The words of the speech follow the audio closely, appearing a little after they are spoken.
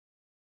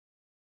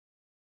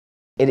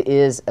It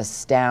is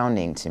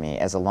astounding to me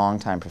as a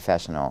longtime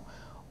professional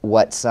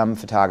what some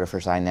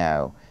photographers I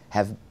know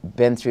have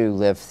been through,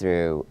 lived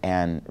through,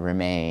 and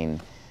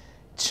remain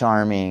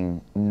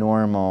charming,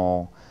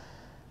 normal,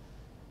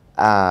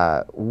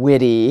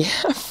 witty,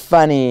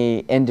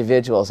 funny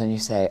individuals, and you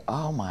say,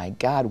 oh my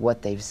God,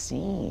 what they've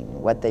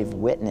seen, what they've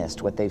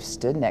witnessed, what they've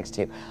stood next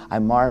to. I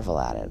marvel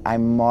at it. I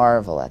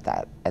marvel at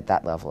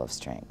that level of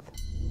strength.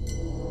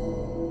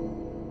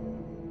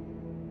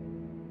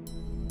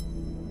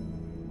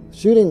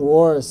 Shooting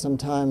wars,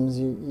 sometimes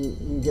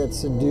you get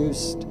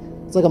seduced.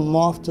 It's like a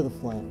moth to the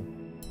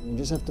flame. You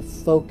just have to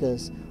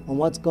focus on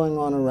what's going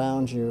on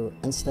around you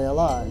and stay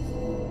alive.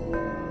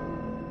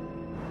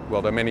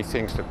 Well, there are many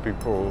things that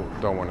people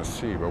don't want to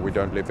see, but we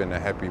don't live in a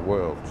happy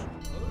world.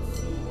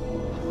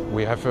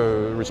 We have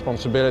a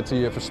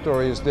responsibility if a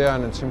story is there,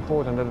 and it's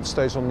important that it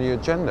stays on the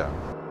agenda.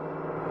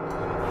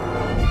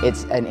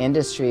 It's an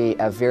industry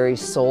of very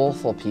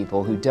soulful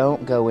people who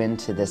don't go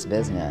into this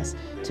business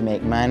to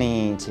make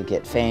money, to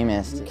get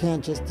famous. You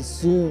can't just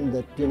assume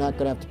that you're not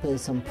going to have to pay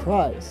some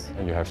price.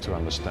 And you have to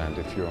understand,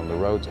 if you're on the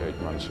road 8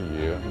 months a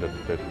year,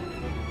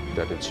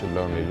 that it's a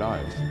lonely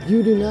life.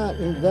 You do not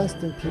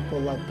invest in people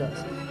like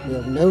us. We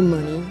have no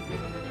money,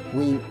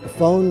 the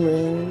phone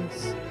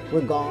rings, we're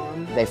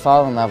gone. They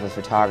fall in love with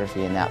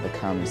photography and that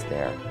becomes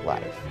their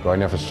life. But I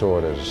never saw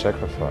it as a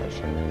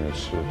sacrifice. I mean,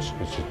 it's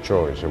a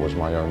choice. It was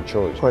my own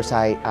choice. Of course,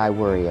 I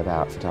worry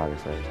about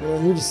photographers. You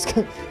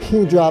know,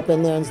 you drop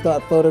in there and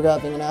start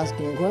photographing and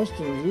asking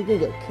questions, you can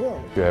get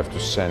killed. You have to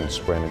sense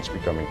when it's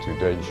becoming too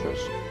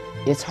dangerous.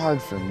 It's hard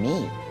for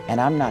me,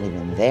 and I'm not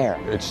even there.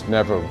 It's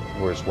never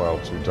worthwhile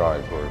to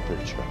die for a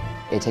picture.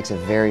 It takes a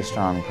very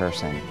strong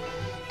person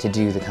to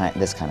do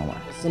this kind of work.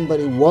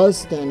 Somebody was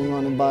standing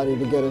on a body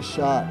to get a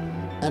shot,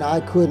 and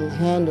I couldn't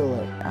handle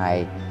it.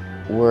 I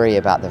worry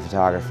about the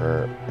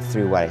photographer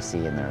through what I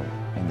see in their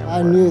work.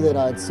 I knew that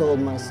I'd sold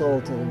my soul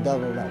to the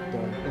devil that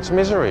day. It's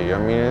misery. I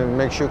mean, it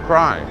makes you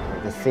cry.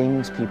 The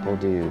things people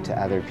do to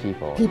other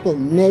people. People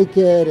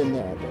naked and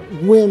they're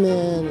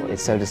women.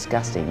 It's so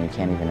disgusting, you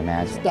can't even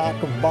imagine.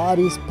 Stack of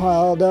bodies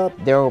piled up.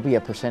 There will be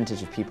a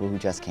percentage of people who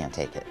just can't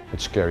take it.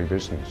 It's scary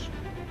business,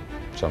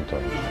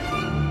 sometimes.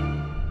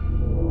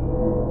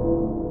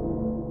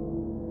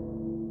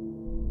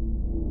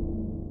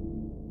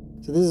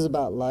 So this is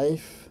about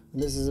life,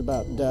 and this is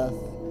about death,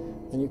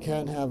 and you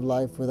can't have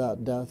life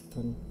without death,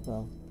 and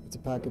well, it's a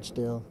package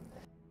deal.